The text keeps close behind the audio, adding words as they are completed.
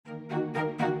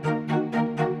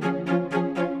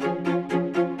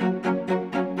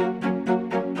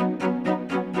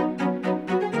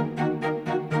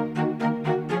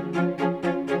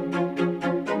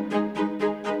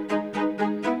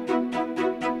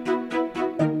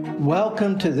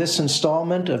Welcome to this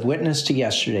installment of Witness to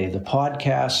Yesterday, the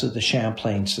podcast of the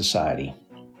Champlain Society.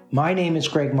 My name is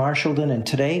Greg Marchildon, and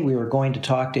today we are going to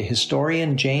talk to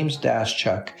historian James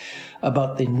Daschuk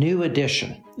about the new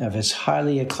edition of his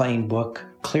highly acclaimed book,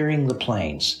 Clearing the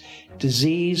Plains: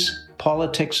 Disease,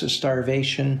 Politics of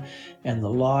Starvation, and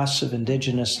the Loss of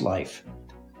Indigenous Life,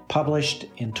 published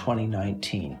in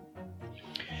 2019.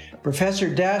 Professor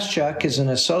Daschuk is an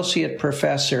associate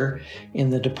professor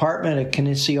in the Department of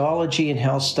Kinesiology and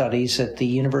Health Studies at the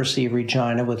University of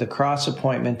Regina, with a cross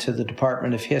appointment to the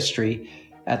Department of History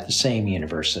at the same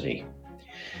university.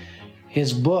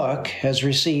 His book has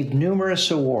received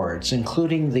numerous awards,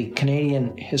 including the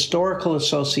Canadian Historical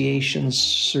Association's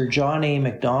Sir John A.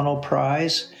 Macdonald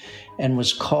Prize, and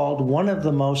was called one of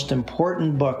the most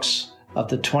important books of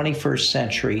the 21st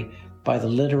century by the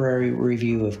Literary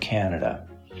Review of Canada.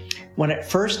 When it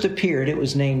first appeared, it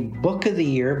was named Book of the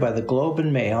Year by the Globe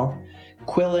and Mail,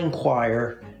 Quill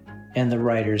Enquirer, and the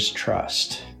Writers'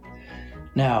 Trust.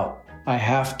 Now, I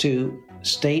have to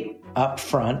state up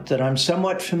front that I'm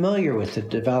somewhat familiar with the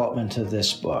development of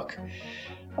this book.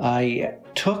 I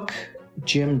took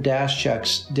Jim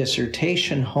Daschuk's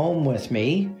dissertation home with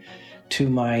me to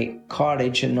my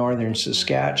cottage in northern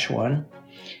Saskatchewan,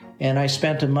 and I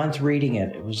spent a month reading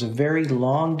it. It was a very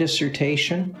long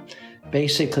dissertation,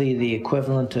 basically the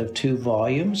equivalent of 2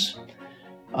 volumes.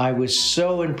 I was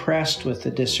so impressed with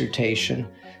the dissertation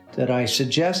that I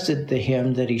suggested to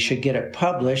him that he should get it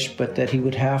published, but that he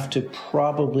would have to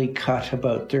probably cut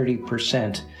about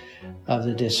 30% of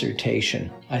the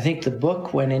dissertation. I think the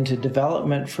book went into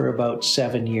development for about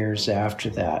 7 years after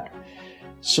that.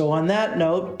 So on that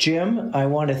note, Jim, I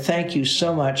want to thank you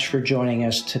so much for joining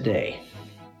us today.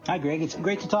 Hi, Greg. It's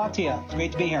great to talk to you. It's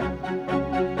great to be here.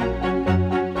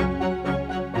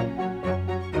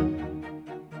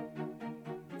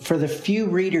 For the few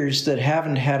readers that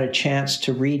haven't had a chance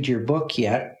to read your book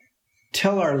yet,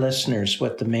 tell our listeners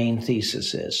what the main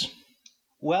thesis is.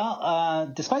 Well,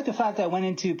 despite the fact that I went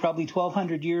into probably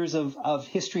 1,200 years of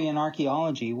history and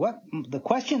archaeology, the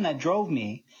question that drove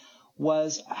me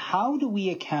was, how do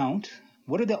we account,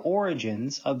 what are the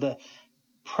origins of the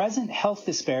present health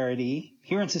disparity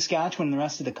here in Saskatchewan and the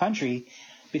rest of the country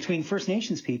between First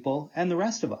Nations people and the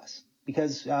rest of us?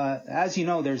 Because, as you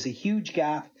know, there's a huge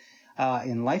gap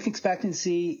in life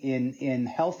expectancy, in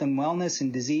health and wellness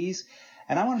and disease.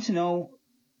 And I wanted to know,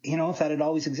 if that had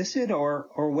always existed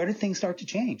or where did things start to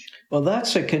change? Well,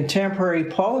 that's a contemporary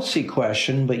policy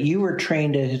question, but you were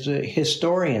trained as a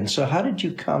historian. So how did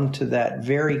you come to that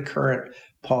very current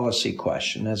policy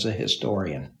question as a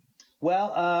historian?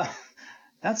 Well,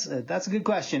 that's a good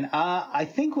question. I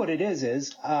think what it is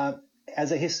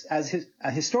as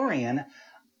a historian,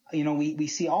 we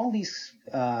see all these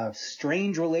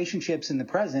strange relationships in the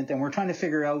present, and we're trying to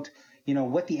figure out,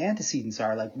 what the antecedents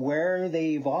are, like where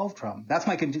they evolved from. That's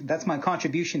my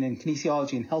contribution in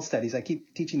kinesiology and health studies. I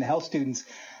keep teaching the health students,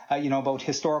 about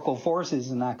historical forces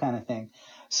and that kind of thing.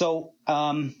 So,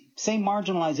 same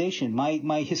marginalization.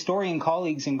 My historian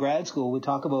colleagues in grad school would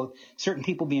talk about certain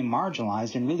people being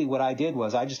marginalized, and really what I did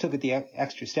was I just took it the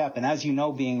extra step. And as you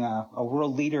know, being a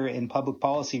world leader in public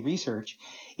policy research,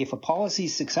 if a policy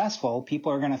is successful,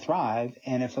 people are going to thrive.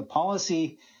 And if a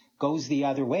policy goes the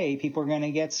other way, people are going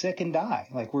to get sick and die.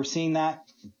 Like we're seeing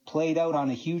that played out on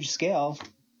a huge scale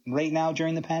right now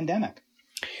during the pandemic.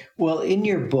 Well, in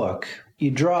your book,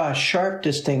 you draw a sharp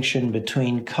distinction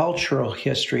between cultural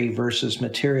history versus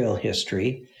material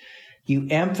history. You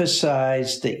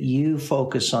emphasize that you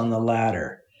focus on the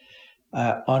latter,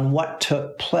 on what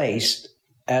took place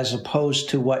as opposed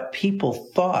to what people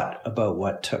thought about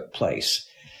what took place.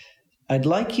 I'd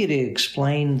like you to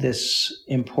explain this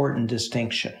important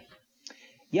distinction.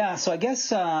 Yeah, so I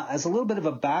guess as a little bit of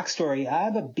a backstory, I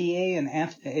have a BA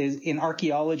in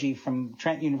archaeology from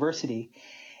Trent University.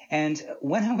 And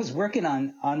when I was working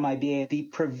on my BA, the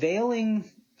prevailing,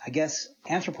 I guess,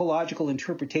 anthropological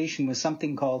interpretation was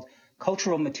something called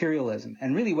cultural materialism.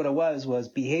 And really what it was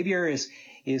behavior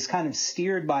is kind of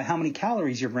steered by how many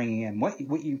calories you're bringing in,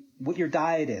 what your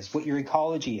diet is, what your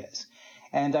ecology is.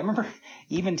 And I remember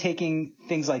even taking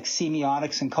things like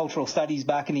semiotics and cultural studies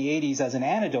back in the 80s as an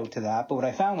antidote to that. But what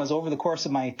I found was over the course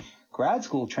of my grad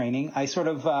school training, I sort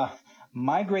of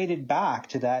migrated back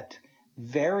to that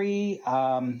very,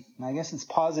 I guess it's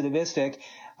positivistic,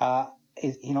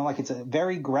 it's a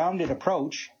very grounded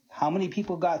approach. How many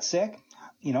people got sick?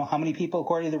 How many people,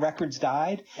 according to the records,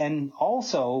 died? And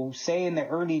also, say in the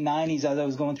early 90s, as I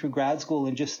was going through grad school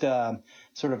and just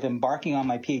sort of embarking on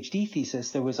my PhD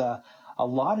thesis, there was a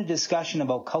lot of discussion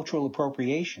about cultural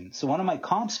appropriation. So one of my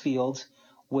comps fields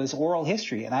was oral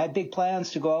history. And I had big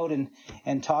plans to go out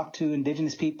and talk to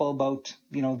Indigenous people about,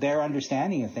 their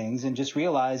understanding of things, and just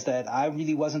realized that I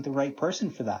really wasn't the right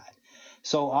person for that.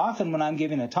 So often when I'm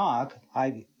giving a talk,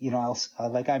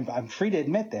 I'm free to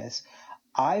admit this,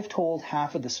 I've told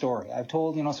half of the story. I've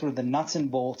told, sort of the nuts and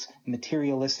bolts,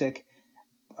 materialistic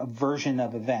version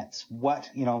of events. What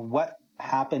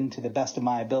happened to the best of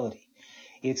my ability.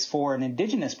 It's for an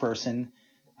Indigenous person,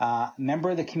 member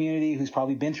of the community who's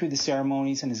probably been through the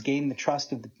ceremonies and has gained the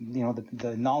trust of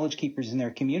the knowledge keepers in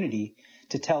their community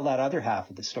to tell that other half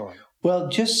of the story. Well,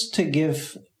 just to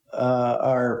give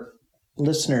our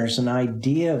listeners an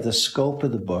idea of the scope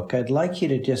of the book, I'd like you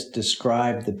to just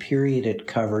describe the period it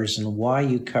covers and why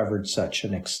you covered such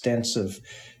an extensive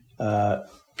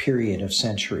period of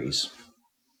centuries.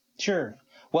 Sure.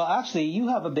 Well, actually, you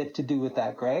have a bit to do with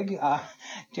that, Greg.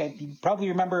 You probably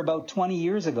remember about 20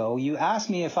 years ago, you asked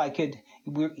me if I could,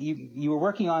 you were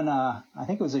working on, I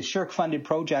think it was a SSHRC-funded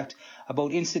project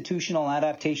about institutional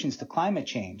adaptations to climate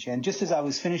change. And just as I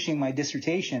was finishing my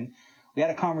dissertation, we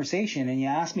had a conversation, and you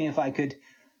asked me if I could,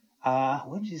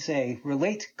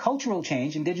 relate cultural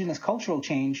change, Indigenous cultural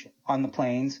change on the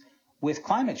plains with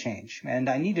climate change. And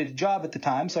I needed a job at the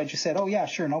time, so I just said, oh, yeah,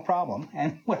 sure, no problem.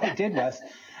 And what I did was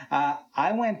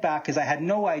I went back because I had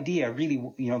no idea really,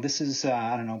 this is,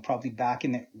 probably back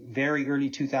in the very early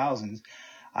 2000s.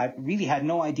 I really had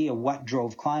no idea what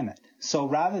drove climate. So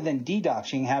rather than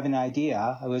deduction, having an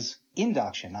idea, I was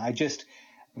induction. I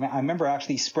remember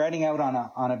actually spreading out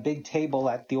on a big table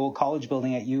at the old college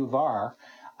building at U of R,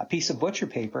 a piece of butcher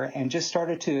paper, and just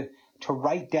started to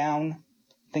write down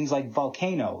things like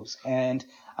volcanoes and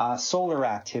solar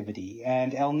activity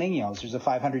and El Niños. There's a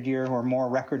 500-year or more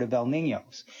record of El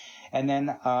Niños. And then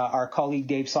our colleague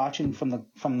Dave Sachin from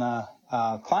the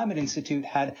Climate Institute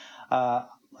had a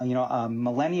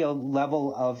millennial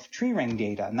level of tree ring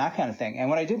data and that kind of thing. And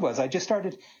what I did was I just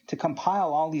started to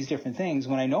compile all these different things.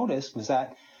 What I noticed was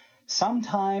that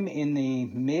sometime in the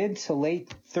mid to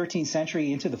late 13th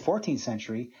century into the 14th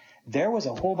century, there was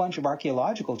a whole bunch of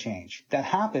archaeological change that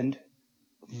happened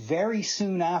very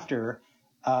soon after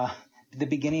the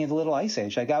beginning of the Little Ice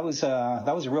Age. Like that was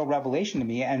a real revelation to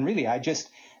me. And really,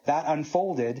 that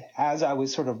unfolded as I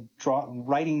was sort of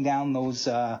writing down those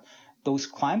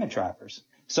climate drivers.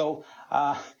 So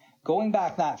going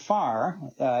back that far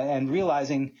and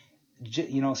realizing,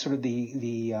 sort of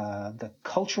the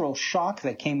cultural shock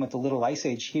that came with the Little Ice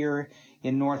Age here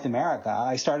in North America,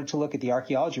 I started to look at the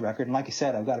archaeology record. And like I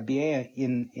said, I've got a BA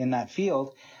in that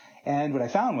field. And what I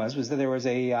found was that there was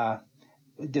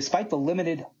despite the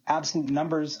limited absolute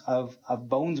numbers of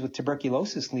bones with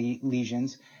tuberculosis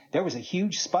lesions, there was a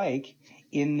huge spike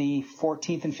in the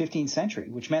 14th and 15th century,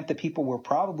 which meant that people were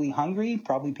probably hungry,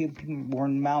 probably people were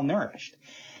malnourished.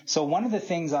 So one of the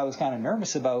things I was kind of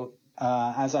nervous about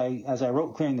as I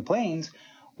wrote Clearing the Plains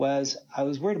was I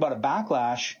was worried about a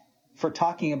backlash for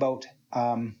talking about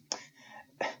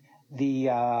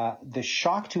the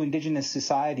shock to Indigenous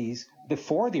societies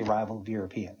before the arrival of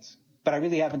Europeans. But I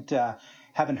really haven't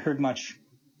heard much.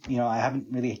 I haven't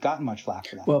really gotten much flack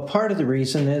for that. Well, part of the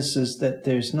reason is that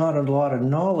there's not a lot of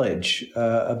knowledge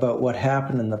about what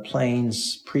happened in the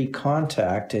plains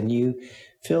pre-contact, and you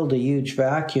filled a huge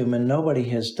vacuum, and nobody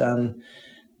has done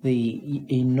the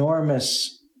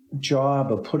enormous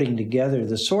job of putting together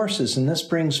the sources. And this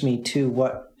brings me to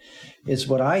what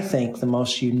I think the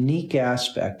most unique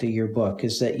aspect of your book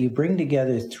is that you bring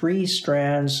together three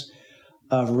strands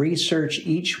of research,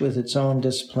 each with its own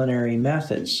disciplinary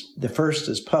methods. The first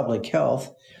is public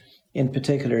health, in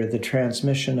particular the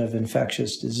transmission of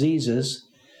infectious diseases.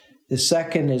 The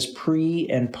second is pre-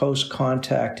 and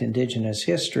post-contact Indigenous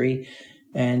history,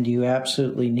 and you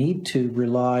absolutely need to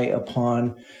rely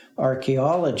upon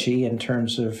archaeology in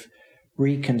terms of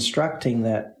reconstructing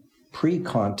that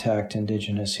pre-contact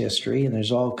Indigenous history, and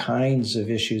there's all kinds of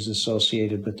issues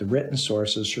associated with the written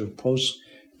sources for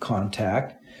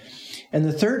post-contact. And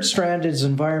the third strand is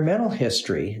environmental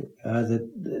history,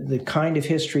 the kind of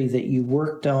history that you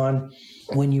worked on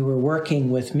when you were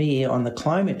working with me on the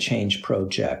climate change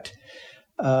project.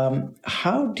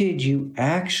 How did you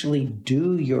actually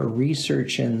do your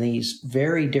research in these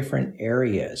very different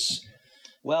areas?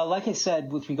 Well, like I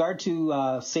said, with regard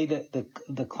to say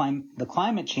the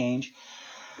climate change,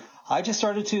 I just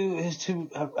started to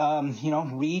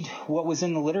read what was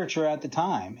in the literature at the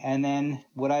time, and then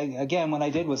what I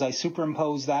did was I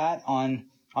superimposed that on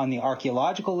the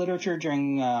archaeological literature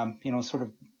during sort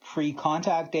of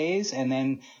pre-contact days, and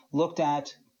then looked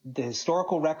at the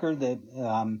historical record that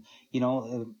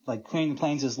like Clearing the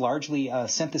Plains is largely a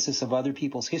synthesis of other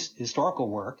people's historical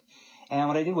work, and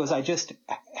what I did was I just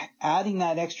adding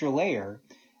that extra layer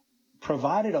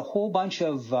provided a whole bunch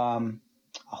of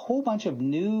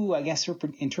new, I guess,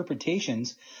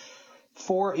 interpretations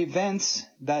for events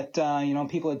that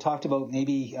people had talked about.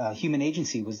 Maybe human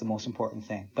agency was the most important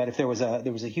thing. But if there was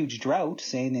a huge drought,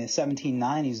 say in the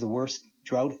 1790s, the worst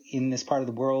drought in this part of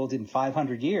the world in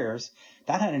 500 years,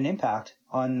 that had an impact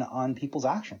on people's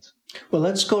actions. Well,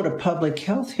 let's go to public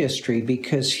health history,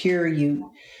 because here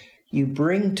you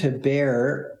bring to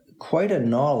bear quite a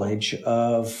knowledge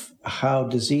of how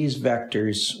disease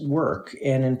vectors work,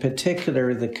 and in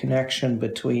particular the connection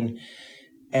between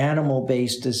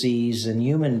animal-based disease and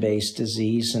human-based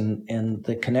disease, and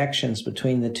the connections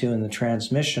between the two and the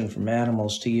transmission from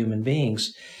animals to human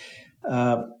beings.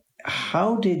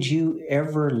 How did you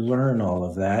ever learn all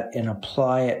of that and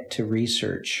apply it to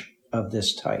research of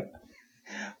this type?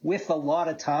 With a lot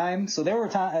of time. So there were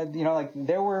times,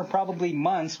 there were probably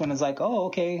months when it's like, oh,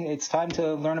 okay, it's time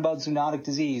to learn about zoonotic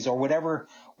disease, or whatever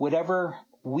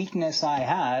weakness I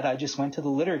had. I just went to the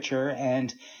literature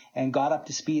and got up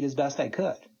to speed as best I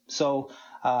could. So,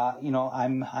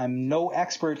 I'm no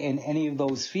expert in any of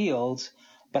those fields,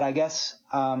 but I guess,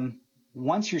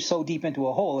 once you're so deep into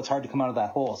a hole, it's hard to come out of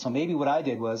that hole. So maybe what I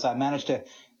did was I managed to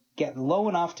get low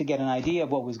enough to get an idea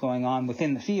of what was going on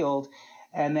within the field,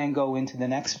 and then go into the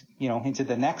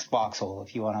next foxhole,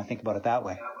 if you want to think about it that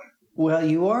way. Well,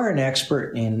 you are an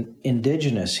expert in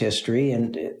indigenous history,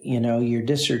 and, your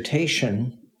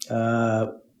dissertation,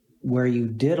 where you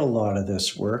did a lot of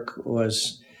this work,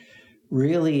 was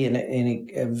really in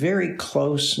a very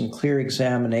close and clear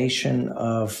examination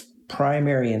of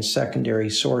primary and secondary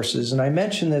sources. And I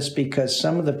mention this because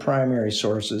some of the primary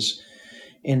sources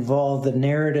involve the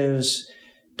narratives,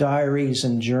 diaries,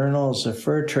 and journals of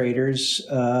fur traders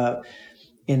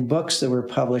in books that were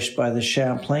published by the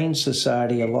Champlain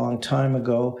Society a long time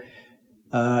ago,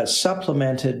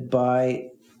 supplemented by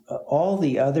all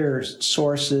the other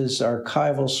sources,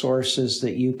 archival sources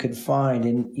that you could find.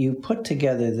 And you put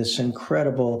together this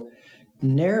incredible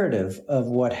narrative of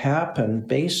what happened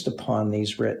based upon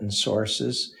these written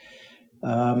sources.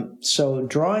 So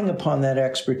drawing upon that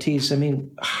expertise,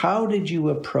 how did you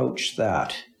approach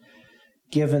that,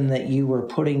 given that you were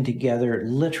putting together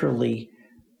literally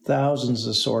thousands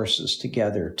of sources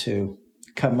together to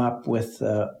come up with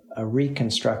a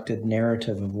reconstructed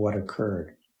narrative of what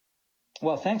occurred?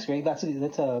 Well, thanks, Greg. That's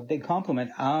a big compliment.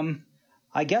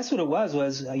 I guess what it was,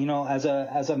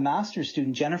 as a master's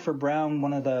student, Jennifer Brown,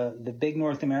 one of the big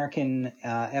North American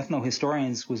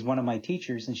ethnohistorians, was one of my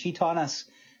teachers, and she taught us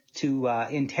to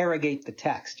interrogate the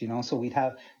text. So we'd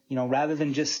have, rather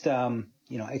than just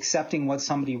accepting what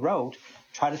somebody wrote,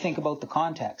 try to think about the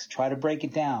context, try to break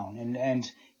it down,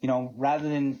 and rather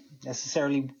than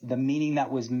necessarily the meaning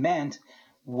that was meant,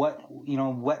 what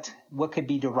could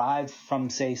be derived from,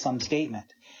 say, some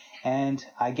statement. And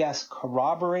I guess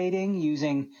corroborating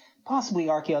using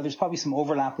possibly archaeology, there's probably some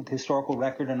overlap with historical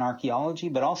record and archaeology,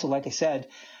 but also, like I said,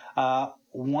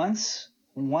 once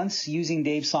using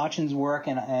Dave Sachin's work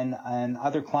and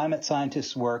other climate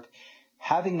scientists' work,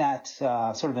 having that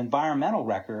sort of environmental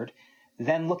record,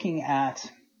 then looking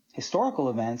at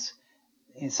historical events,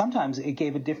 sometimes it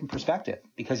gave a different perspective,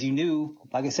 because you knew,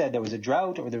 like I said, there was a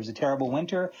drought, or there was a terrible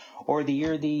winter, or the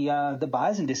year the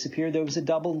bison disappeared, there was a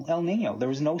double El Nino. There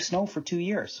was no snow for 2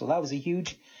 years. So that was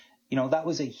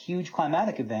a huge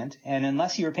climatic event. And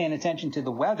unless you were paying attention to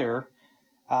the weather,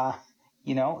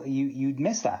 you'd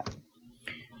miss that.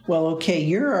 Well, okay,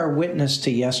 you're our witness to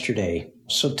yesterday.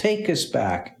 So take us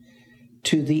back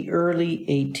to the early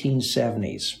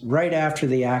 1870s, right after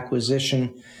the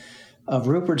acquisition of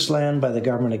Rupert's Land by the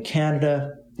Government of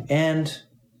Canada, and,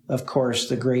 of course,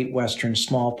 the Great Western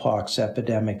Smallpox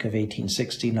epidemic of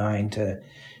 1869 to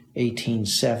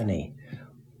 1870.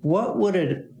 What would it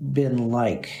have been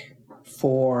like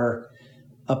for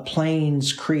a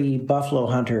Plains Cree buffalo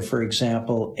hunter, for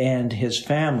example, and his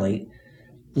family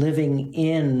living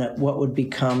in what would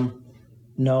become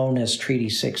known as Treaty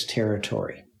 6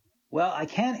 territory? Well, I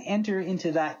can't enter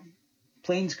into that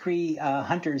Plains Cree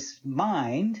hunter's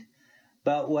mind,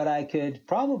 but what I could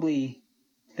probably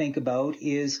think about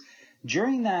is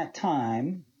during that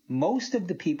time, most of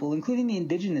the people, including the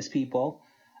indigenous people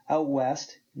out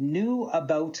west, knew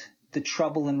about the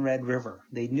trouble in Red River.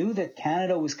 They knew that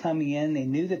Canada was coming in. They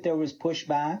knew that there was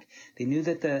pushback. They knew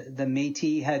that the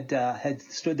Métis had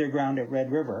stood their ground at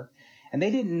Red River, and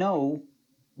they didn't know.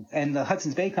 And the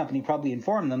Hudson's Bay Company probably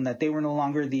informed them that they were no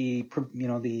longer the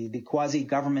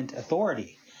quasi-government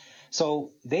authority.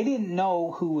 So they didn't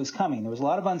know who was coming. There was a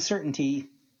lot of uncertainty,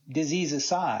 disease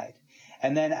aside.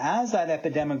 And then as that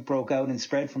epidemic broke out and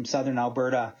spread from southern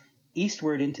Alberta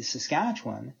eastward into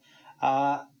Saskatchewan,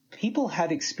 people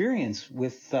had experience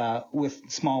with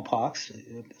smallpox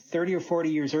 30 or 40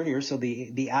 years earlier. So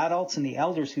the adults and the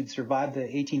elders who'd survived the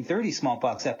 1830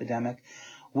 smallpox epidemic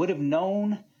would have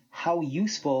known how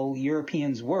useful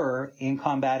Europeans were in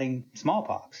combating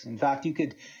smallpox. In fact,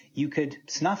 you could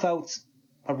snuff out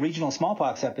a regional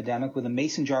smallpox epidemic with a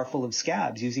mason jar full of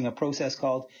scabs using a process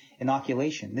called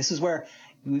inoculation. This is where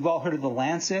we've all heard of the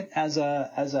Lancet as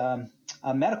a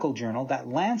medical journal. That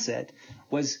Lancet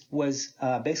was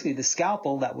basically the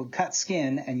scalpel that would cut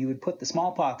skin, and you would put the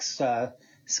smallpox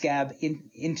scab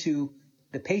into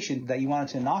the patient that you wanted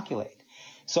to inoculate.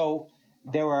 So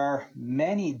there are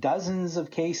many dozens of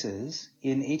cases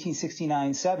in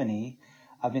 1869-70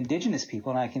 of indigenous people,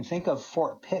 and I can think of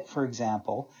Fort Pitt, for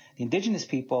example. The indigenous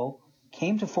people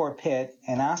came to Fort Pitt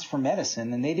and asked for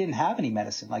medicine, and they didn't have any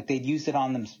medicine. Like they'd used it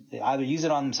on them, either use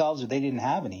it on themselves or they didn't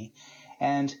have any.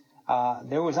 And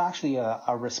there was actually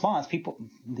a response.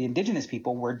 The indigenous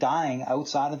people were dying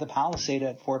outside of the palisade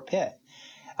at Fort Pitt.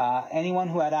 Anyone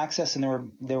who had access, and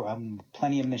there were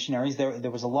plenty of missionaries. There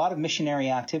was a lot of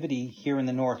missionary activity here in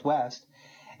the Northwest,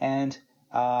 and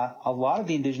a lot of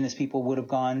the indigenous people would have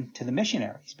gone to the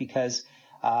missionaries because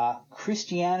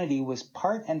Christianity was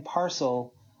part and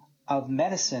parcel of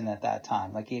medicine at that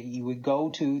time. Like you would go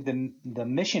to the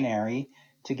missionary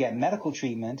to get medical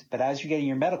treatment, but as you're getting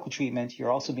your medical treatment,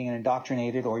 you're also being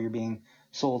indoctrinated or you're being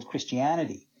sold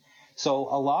Christianity. So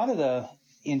a lot of the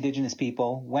indigenous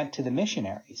people went to the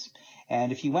missionaries.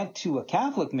 And if you went to a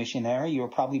Catholic missionary, you were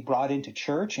probably brought into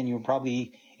church and you were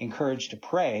probably encouraged to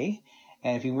pray.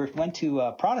 And if you went to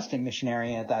a Protestant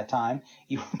missionary at that time,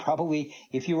 you were probably,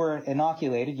 if you were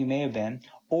inoculated, you may have been,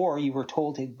 or you were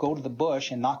told to go to the bush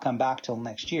and not come back till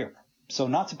next year. So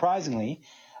not surprisingly,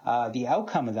 the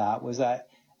outcome of that was that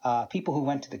people who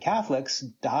went to the Catholics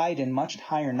died in much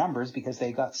higher numbers because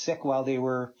they got sick while they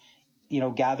were,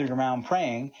 gathered around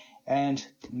praying. And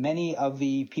many of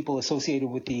the people associated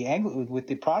with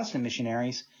the Protestant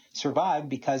missionaries survived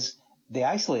because they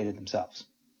isolated themselves.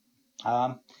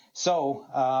 So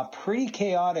pretty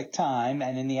chaotic time.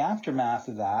 And in the aftermath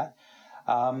of that,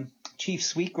 Chief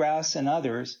Sweetgrass and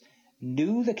others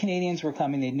knew the Canadians were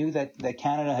coming. They knew that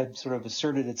Canada had sort of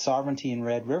asserted its sovereignty in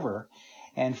Red River.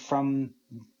 And from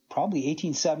probably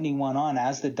 1871 on,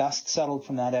 as the dust settled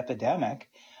from that epidemic,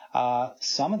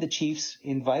 some of the chiefs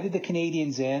invited the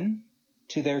Canadians in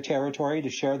to their territory to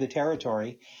share the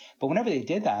territory. But whenever they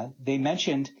did that, they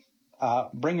mentioned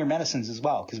bring your medicines as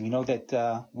well, because we know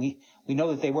that we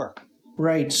know that they work.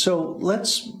 Right. So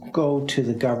let's go to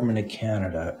the government of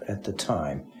Canada at the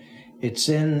time. It's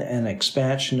in an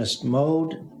expansionist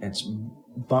mode. It's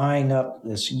buying up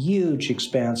this huge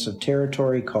expanse of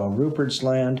territory called Rupert's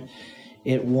Land.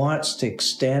 It wants to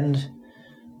extend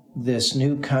this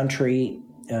new country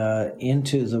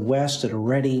into the West. It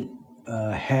already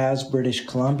has British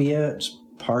Columbia. It's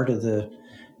part of the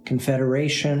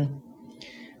Confederation.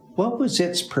 What was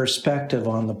its perspective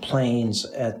on the plains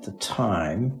at the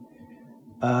time?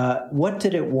 What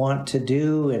did it want to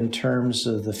do in terms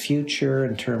of the future,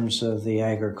 in terms of the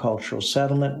agricultural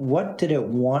settlement? What did it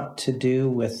want to do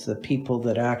with the people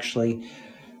that actually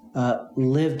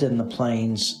lived in the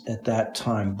plains at that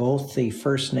time, both the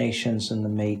First Nations and the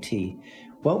Métis?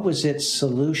 What was its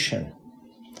solution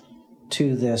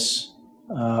to this,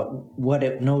 what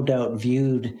it no doubt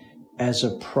viewed as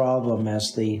a problem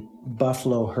as the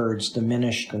buffalo herds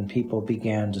diminished and people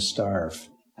began to starve?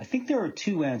 I think there are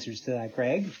two answers to that,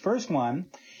 Greg. The first one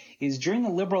is during the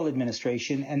Liberal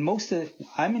administration, and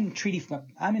I'm in Treaty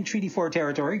 4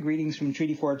 territory. Greetings from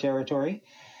Treaty 4 territory.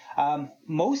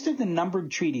 Most of the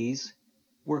numbered treaties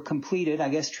were completed. I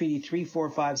guess Treaty 3, 4,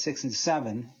 5, 6, and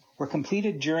 7 were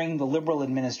completed during the Liberal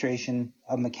administration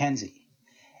of Mackenzie,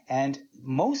 and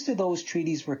most of those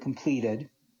treaties were completed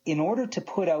in order to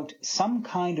put out some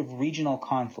kind of regional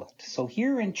conflict. So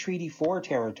here in Treaty 4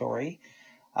 territory,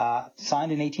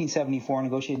 signed in 1874,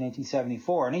 negotiated in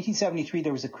 1874. In 1873,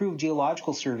 there was a crew of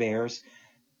geological surveyors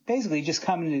basically just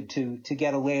coming to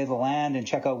get a lay of the land and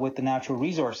check out what the natural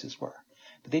resources were.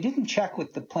 But they didn't check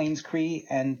with the Plains Cree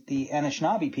and the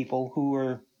Anishinaabe people who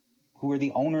were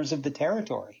the owners of the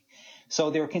territory. So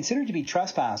they were considered to be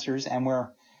trespassers and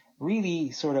were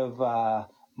really sort of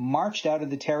marched out of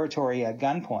the territory at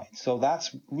gunpoint. So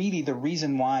that's really the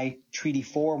reason why Treaty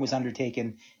 4 was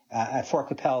undertaken at Fort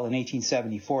Qu'Appelle in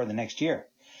 1874, the next year.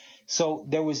 So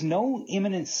there was no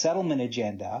imminent settlement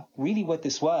agenda. Really what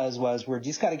this was we're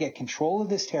just got to get control of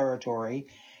this territory.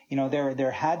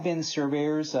 There had been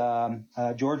surveyors.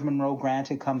 George Monroe Grant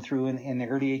had come through in the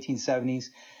early 1870s.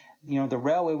 The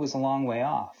railway was a long way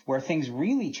off. Where things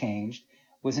really changed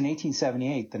was in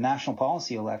 1878, the national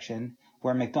policy election,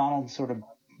 where Macdonald sort of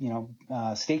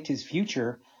staked his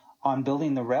future on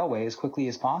building the railway as quickly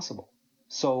as possible.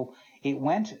 So it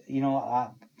went,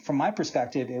 from my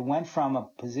perspective, it went from a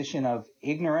position of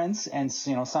ignorance and,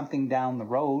 something down the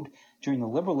road during the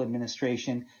Liberal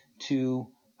administration to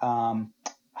an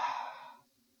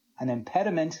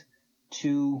impediment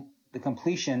to the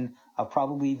completion of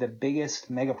probably the biggest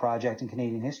mega project in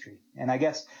Canadian history. And I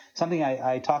guess something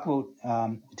I talk about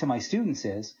to my students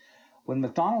is when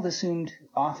Macdonald assumed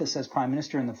office as Prime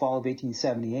Minister in the fall of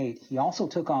 1878, he also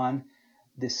took on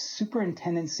the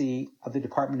superintendency of the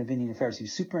Department of Indian Affairs. He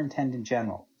was Superintendent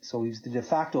General. So he was the de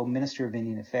facto Minister of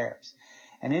Indian Affairs.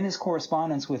 And in his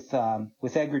correspondence with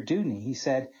Edgar Dewdney, he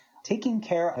said, taking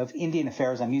care of Indian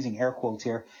affairs, I'm using air quotes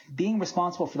here, being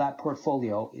responsible for that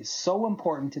portfolio is so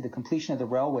important to the completion of the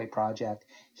railway project,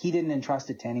 he didn't entrust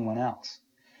it to anyone else.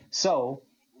 So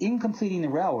in completing the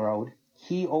railroad,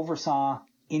 he oversaw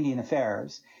Indian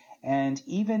affairs. And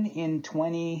even in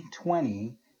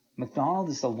 2020, Macdonald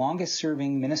is the longest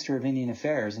serving Minister of Indian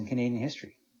Affairs in Canadian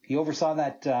history. He oversaw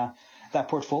that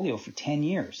portfolio for 10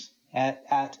 years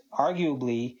at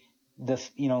arguably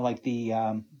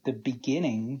the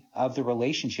beginning of the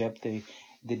relationship, the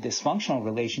dysfunctional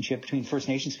relationship between First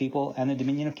Nations people and the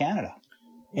Dominion of Canada.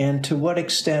 And to what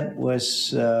extent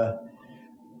was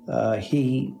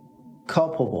he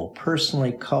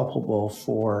personally culpable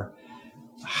for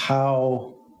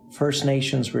how First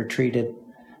Nations were treated,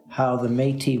 how the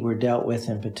Métis were dealt with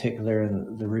in particular,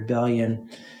 in the rebellion,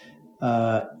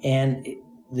 and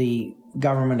the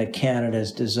Government of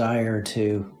Canada's desire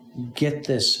to get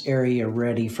this area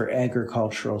ready for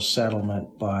agricultural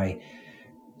settlement by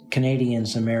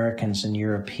Canadians, Americans, and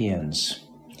Europeans,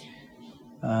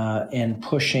 and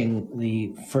pushing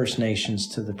the First Nations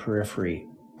to the periphery.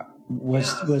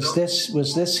 Was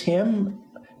this him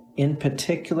in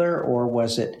particular, or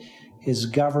was it his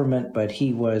government, but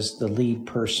he was the lead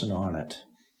person on it?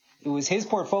 It was his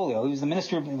portfolio. He was the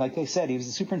minister, like I said, he was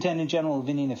the Superintendent General of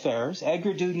Indian Affairs.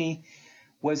 Edgar Dewdney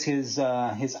was his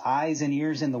eyes and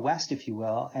ears in the West, if you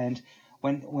will. And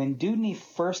when Dewdney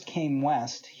first came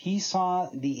west, he saw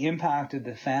the impact of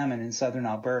the famine in southern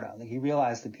Alberta. He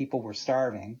realized that people were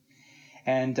starving,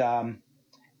 and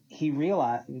Dewdney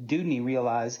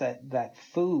realized that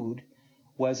food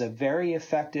was a very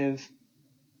effective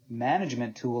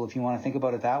management tool, if you want to think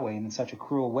about it that way, and in such a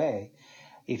cruel way.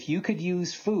 If you could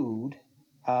use food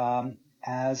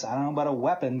as, I don't know about a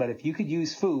weapon, but if you could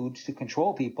use food to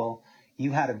control people,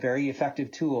 you had a very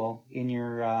effective tool in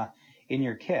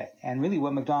your kit. And really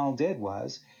what Macdonald did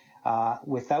was,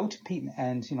 without people,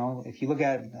 and if you look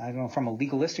at it, I don't know, from a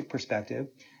legalistic perspective,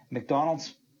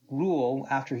 Macdonald's rule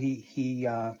after he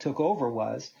took over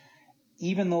was,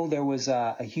 even though there was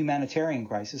a humanitarian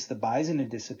crisis, the bison had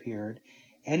disappeared,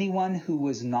 anyone who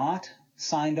was not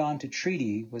signed on to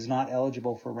treaty was not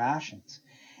eligible for rations.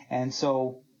 And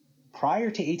so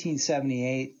prior to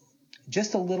 1878,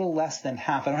 just a little less than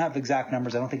half, I don't have exact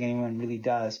numbers, I don't think anyone really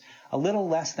does, a little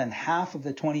less than half of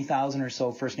the 20,000 or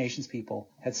so First Nations people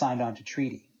had signed on to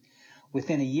treaty.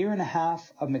 Within a year and a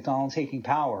half of Macdonald taking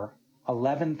power,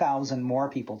 11,000 more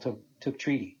people took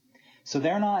treaty. So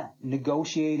they're not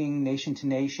negotiating nation to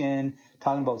nation,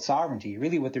 talking about sovereignty.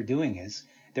 Really what they're doing is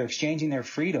they're exchanging their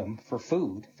freedom for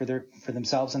food for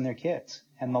themselves and their kids.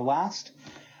 And the last,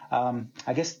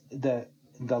 I guess the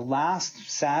last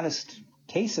saddest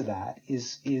case of that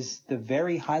is the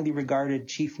very highly regarded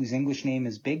chief whose English name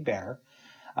is Big Bear.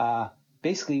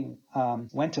 Basically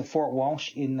went to Fort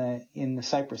Walsh in the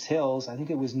Cypress Hills. I think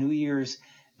it was New Year's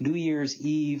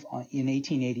Eve in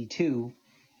 1882,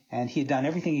 and he had done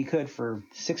everything he could for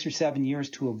 6 or 7 years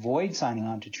to avoid signing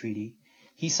on to treaty.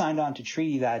 He signed on to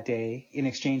treaty that day in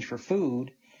exchange for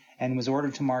food and was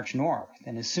ordered to march north.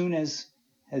 And as soon as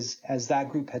that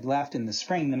group had left in the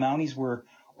spring, the Mounties were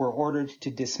ordered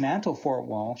to dismantle Fort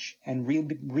Walsh and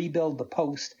rebuild the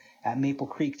post at Maple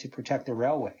Creek to protect the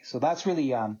railway. So that's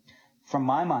really, from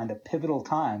my mind, a pivotal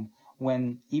time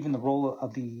when even the role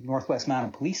of the Northwest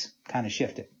Mounted Police kind of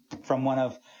shifted from one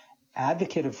of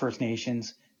advocate of First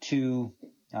Nations to,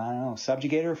 I don't know,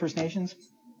 subjugator of First Nations.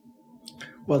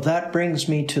 Well, that brings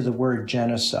me to the word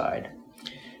genocide.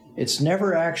 It's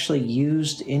never actually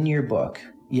used in your book,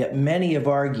 yet many have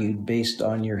argued, based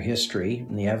on your history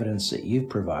and the evidence that you've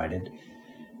provided,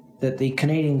 that the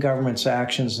Canadian government's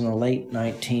actions in the late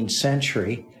 19th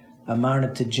century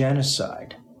amounted to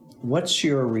genocide. What's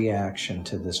your reaction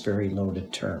to this very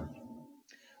loaded term?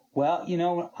 Well,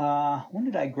 when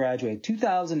did I graduate?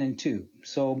 2002.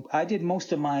 So I did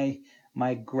most of my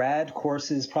my grad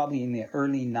courses probably in the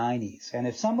early 90s. And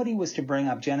if somebody was to bring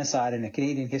up genocide in a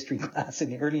Canadian history class in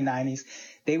the early 90s,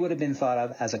 they would have been thought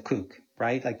of as a kook,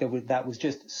 right? Like that was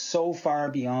just so far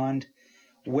beyond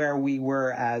where we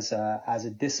were as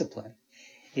a discipline.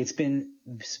 It's been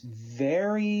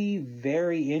very,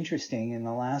 very interesting in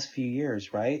the last few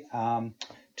years, right?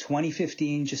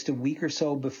 2015, just a week or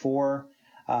so before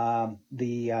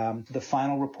the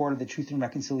final report of the Truth and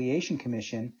Reconciliation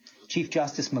Commission, Chief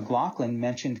Justice McLaughlin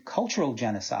mentioned cultural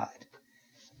genocide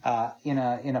in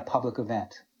a public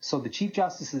event. So the Chief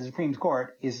Justice of the Supreme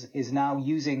Court is now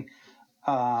using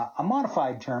a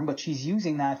modified term, but she's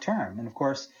using that term. And of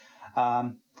course,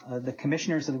 the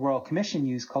commissioners of the Royal Commission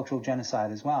use cultural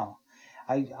genocide as well.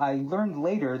 I learned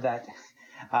later that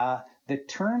the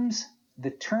terms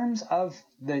of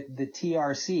the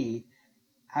TRC,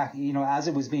 as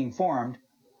it was being formed,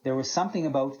 there was something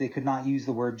about they could not use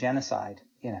the word genocide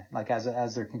in it, like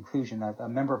as their conclusion. A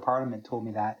member of Parliament told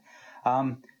me that.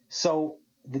 So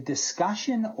the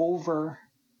discussion over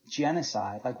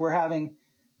genocide, like we're having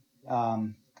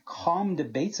calm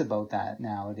debates about that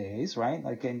nowadays, right?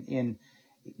 Like in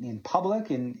public,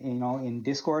 in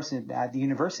discourse at the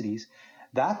universities,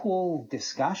 that whole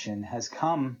discussion has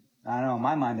come, I don't know, in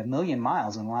my mind, 1,000,000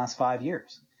 miles in the last 5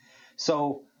 years.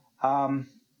 So,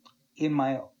 in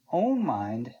my own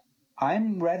mind,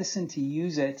 I'm reticent to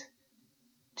use it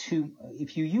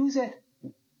if you use it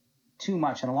too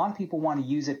much, and a lot of people want to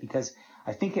use it because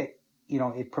I think it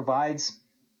provides,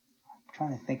 I'm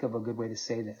trying to think of a good way to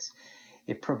say this.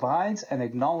 It provides an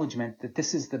acknowledgement that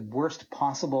this is the worst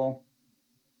possible,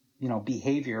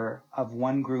 behavior of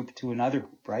one group to another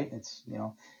group, right? It's,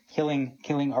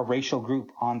 killing a racial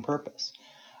group on purpose.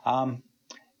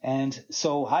 And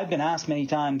so I've been asked many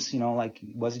times,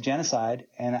 was it genocide?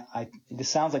 And this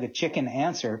sounds like a chicken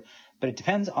answer, but it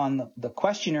depends on the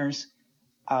questioner's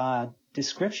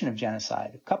description of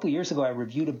genocide. A couple of years ago, I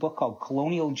reviewed a book called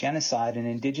Colonial Genocide in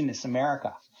Indigenous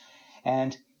America.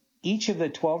 And each of the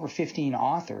 12 or 15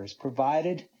 authors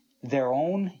provided their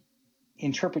own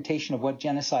interpretation of what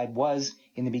genocide was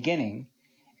in the beginning,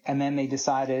 and then they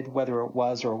decided whether it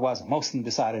was or it wasn't. Most of them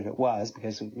decided it was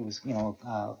because it was,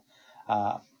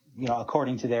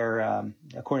 according to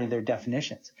their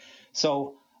definitions.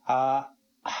 So I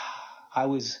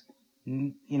was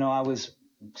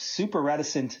super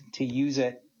reticent to use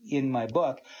it in my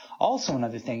book. Also,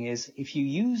 another thing is if you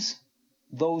use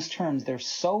those terms, they're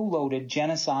so loaded.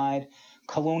 Genocide,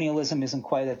 colonialism isn't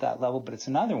quite at that level, but it's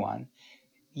another one.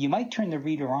 You might turn the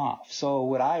reader off. So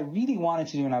what I really wanted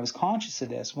to do, and I was conscious of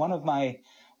this, one of my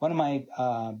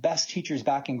best teachers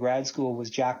back in grad school was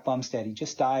Jack Bumstead. He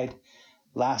just died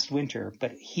last winter,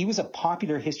 but he was a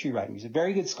popular history writer. He was a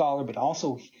very good scholar, but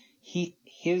also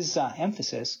his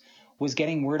emphasis was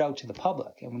getting word out to the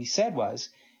public. And what he said was,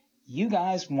 you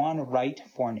guys want to write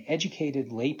for an educated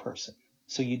layperson.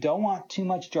 So you don't want too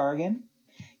much jargon.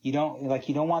 You don't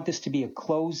want this to be a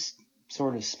closed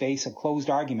sort of space, a closed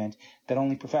argument that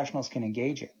only professionals can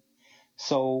engage in.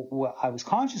 So I was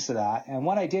conscious of that. And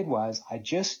what I did was I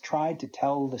just tried to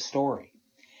tell the story.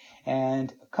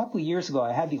 And a couple of years ago,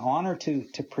 I had the honor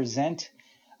to present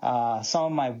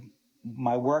some of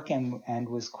my work and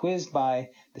was quizzed by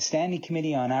the Standing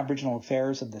Committee on Aboriginal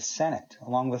Affairs of the Senate,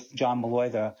 along with John Malloy,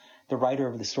 the writer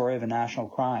of The Story of a National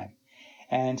Crime.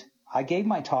 And I gave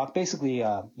my talk, basically,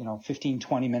 15,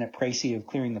 20-minute précis of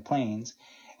clearing the plains.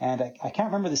 And I can't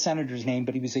remember the senator's name,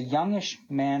 but he was a youngish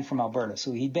man from Alberta.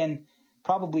 So he'd been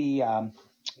probably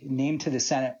named to the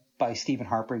Senate by Stephen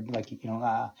Harper,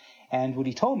 and what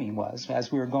he told me was,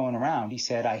 as we were going around, he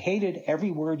said, I hated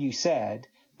every word you said,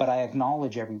 but I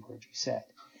acknowledge every word you said.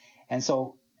 And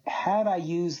so had I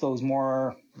used those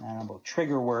more,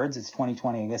 trigger words, it's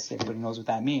 2020, I guess everybody knows what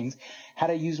that means.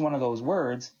 Had I used one of those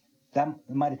words, that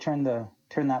might have turned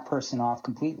that person off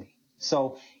completely.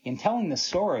 So in telling the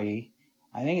story,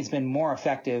 I think it's been more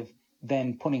effective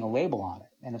than putting a label on it.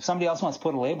 And if somebody else wants to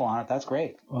put a label on it, that's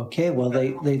great. Okay, well,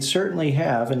 they certainly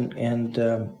have, and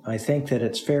I think that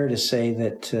it's fair to say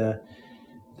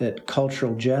that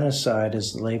cultural genocide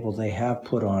is the label they have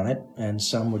put on it, and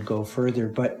some would go further.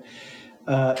 But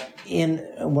in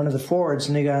one of the forwards,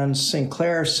 Nigan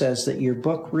Sinclair says that your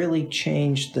book really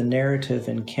changed the narrative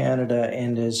in Canada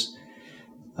and is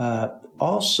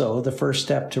also the first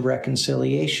step to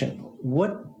reconciliation.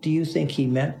 What do you think he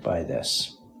meant by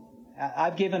this?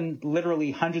 I've given literally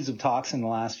hundreds of talks in the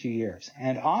last few years.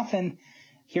 And often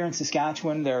here in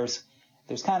Saskatchewan, there's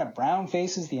kind of brown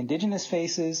faces, the Indigenous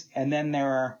faces, and then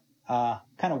there are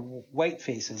kind of white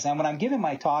faces. And when I'm giving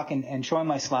my talk and showing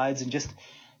my slides and just,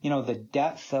 the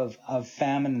depth of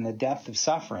famine and the depth of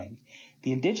suffering,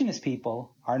 the Indigenous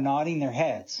people are nodding their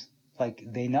heads. like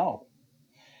they know.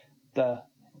 The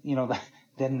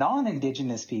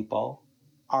non-Indigenous people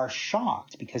are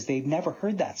shocked because they've never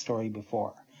heard that story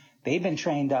before. They've been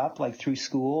trained up like through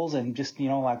schools and just,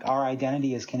 like our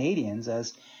identity as Canadians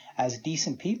as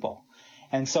decent people.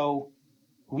 And so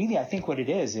really, I think what it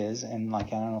is, and like,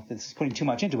 I don't know if this is putting too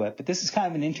much into it, but this is kind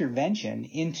of an intervention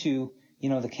into,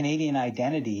 the Canadian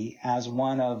identity as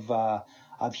one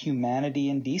of humanity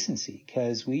and decency,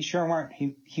 because we sure weren't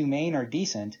humane or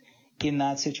decent in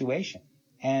that situation.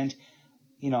 And,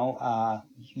 you're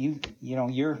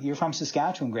from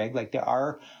Saskatchewan, Greg. Like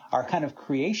our kind of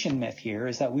creation myth here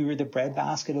is that we were the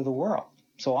breadbasket of the world.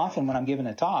 So often when I'm giving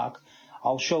a talk,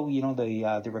 I'll show,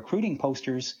 the recruiting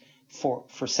posters for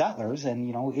settlers,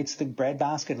 and, it's the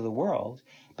breadbasket of the world.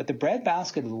 But the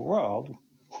breadbasket of the world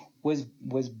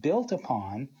was built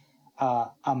upon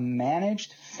a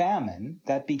managed famine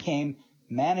that became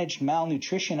managed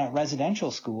malnutrition at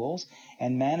residential schools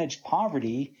and managed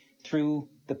poverty through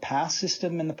the pass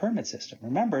system and the permit system.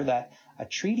 Remember that a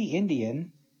treaty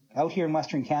Indian out here in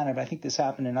Western Canada, but I think this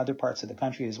happened in other parts of the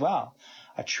country as well,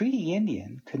 a treaty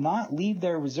Indian could not leave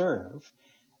their reserve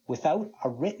without a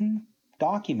written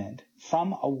document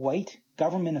from a white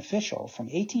government official from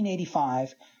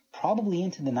 1885, probably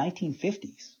into the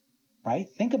 1950s, right?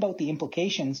 Think about the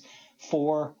implications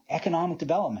for economic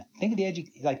development. Think of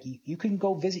the you couldn't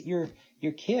go visit your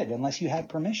kid unless you had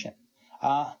permission.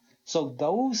 So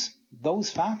those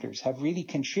factors have really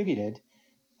contributed,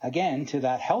 again, to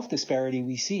that health disparity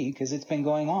we see, because it's been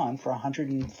going on for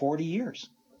 140 years.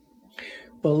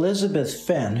 Well, Elizabeth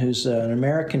Fenn, who's an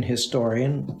American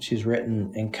historian, she's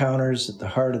written Encounters at the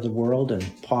Heart of the World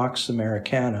and Pax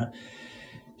Americana.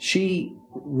 She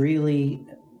really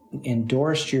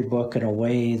endorsed your book in a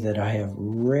way that I have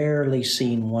rarely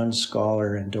seen one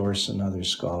scholar endorse another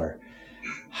scholar.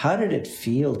 How did it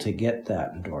feel to get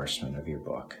that endorsement of your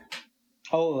book?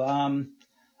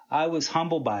 I was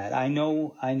humbled by it. I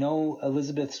know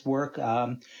Elizabeth's work.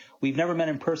 We've never met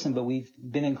in person, but we've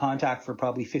been in contact for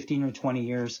probably 15 or 20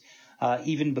 years,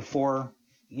 even before,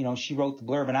 she wrote the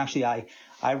blurb. And actually,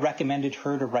 I recommended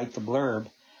her to write the blurb.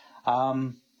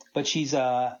 But she's,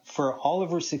 for all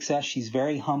of her success, she's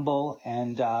very humble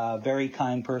and very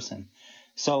kind person.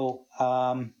 So,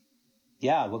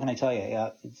 what can I tell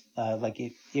you?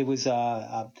 It was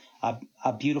a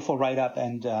beautiful write-up,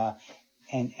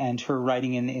 and her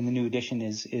writing in the new edition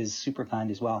is super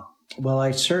kind as well. Well,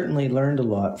 I certainly learned a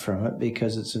lot from it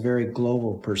because it's a very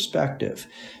global perspective.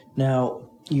 Now,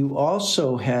 you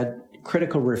also had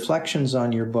critical reflections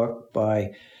on your book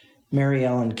by Mary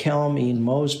Ellen Kelm, Ian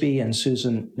Mosby, and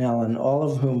Susan Nellen, all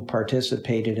of whom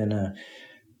participated in a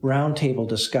roundtable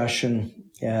discussion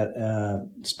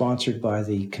sponsored by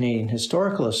the Canadian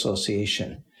Historical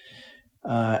Association.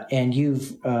 And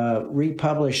you've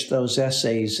republished those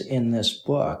essays in this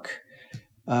book.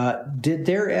 Did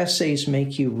their essays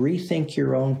make you rethink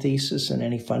your own thesis in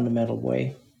any fundamental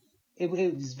way? It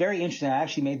was very interesting. I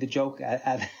actually made the joke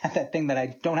at that thing that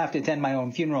I don't have to attend my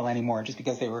own funeral anymore, just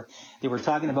because they were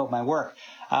talking about my work.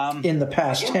 In the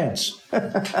past tense.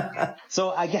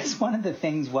 So I guess one of the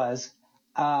things was,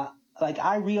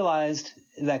 I realized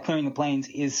that Clearing the Plains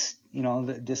is,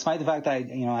 despite the fact that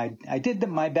I did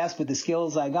my best with the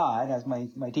skills I got, as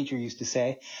my teacher used to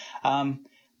say,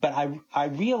 but I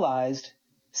realized,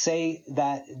 say,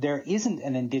 that there isn't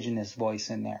an Indigenous voice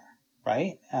in there,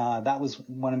 right? That was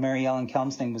one of Mary Ellen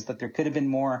Kelm's thing, was that there could have been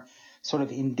more sort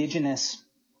of indigenous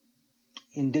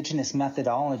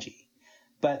methodology.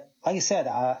 But like I said,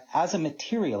 as a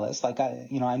materialist,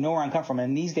 I know where I'm coming from.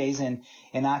 And these days in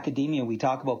academia, we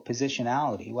talk about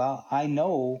positionality. Well, I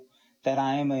know that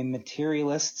I am a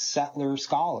materialist settler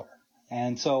scholar.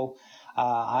 And so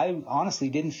I honestly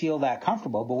didn't feel that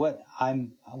comfortable. But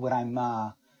what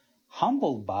I'm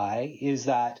humbled by is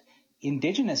that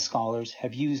Indigenous scholars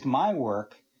have used my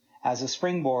work as a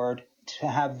springboard to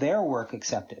have their work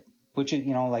accepted, which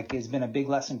has been a big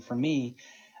lesson for me,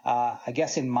 I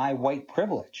guess, in my white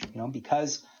privilege,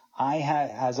 because I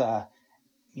had, as a,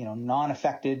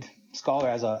 non-affected scholar,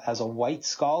 as a white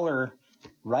scholar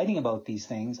writing about these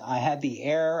things, I had the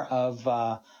air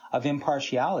of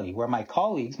impartiality, where my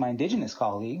colleagues, my Indigenous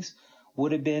colleagues,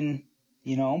 would have been,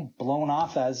 blown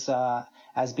off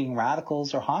as being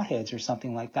radicals or hotheads or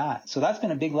something like that. So that's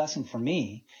been a big lesson for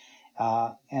me.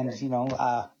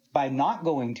 By not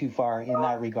going too far in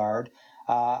that regard,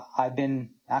 I've been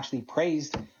actually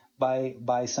praised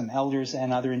by some elders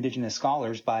and other Indigenous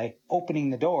scholars by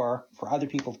opening the door for other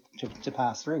people to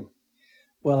pass through.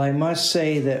 Well, I must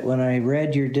say that when I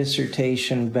read your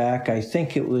dissertation back, I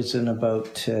think it was in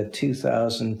about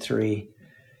 2003,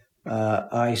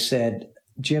 I said,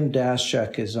 Jim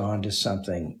Daschuk is on to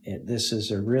something. This is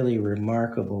a really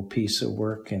remarkable piece of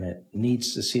work, and it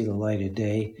needs to see the light of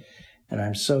day. And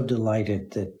I'm so delighted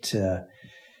that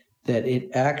it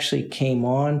actually came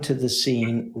onto the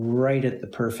scene right at the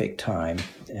perfect time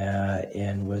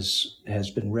and has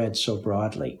been read so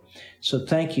broadly. So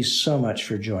thank you so much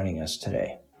for joining us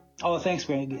today. Oh, thanks,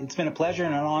 Greg. It's been a pleasure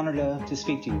and an honor to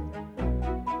speak to you.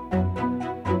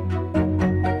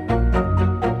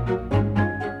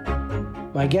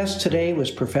 My guest today was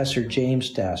Professor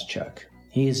James Daschuk.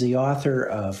 He is the author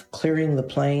of Clearing the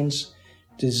Plains,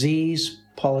 Disease,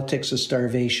 Politics of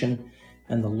Starvation,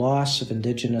 and the Loss of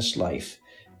Indigenous Life,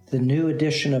 the new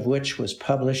edition of which was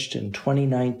published in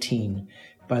 2019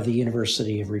 by the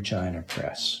University of Regina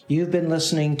Press. You've been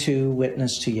listening to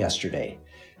Witness to Yesterday.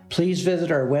 Please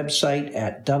visit our website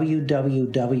at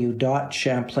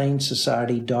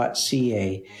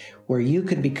www.champlainsociety.ca, where you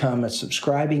can become a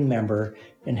subscribing member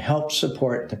and help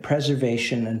support the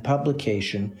preservation and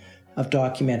publication of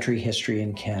documentary history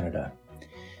in Canada.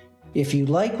 If you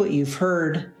like what you've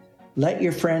heard, let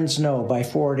your friends know by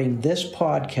forwarding this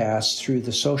podcast through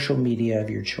the social media of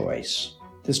your choice.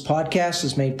 This podcast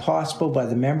is made possible by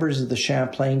the members of the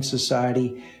Champlain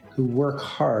Society who work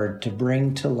hard to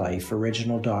bring to life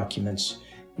original documents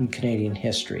in Canadian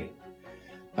history.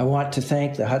 I want to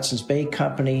thank the Hudson's Bay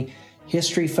Company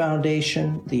History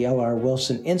Foundation, the L.R.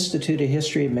 Wilson Institute of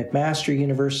History at McMaster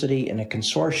University, and a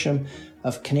consortium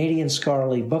of Canadian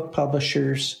scholarly book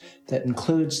publishers that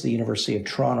includes the University of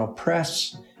Toronto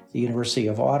Press, the University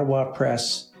of Ottawa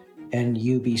Press, and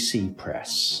UBC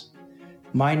Press.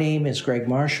 My name is Greg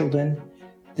Marchildon.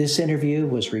 This interview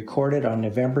was recorded on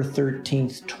November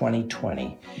 13th,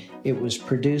 2020. It was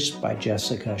produced by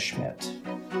Jessica Schmidt.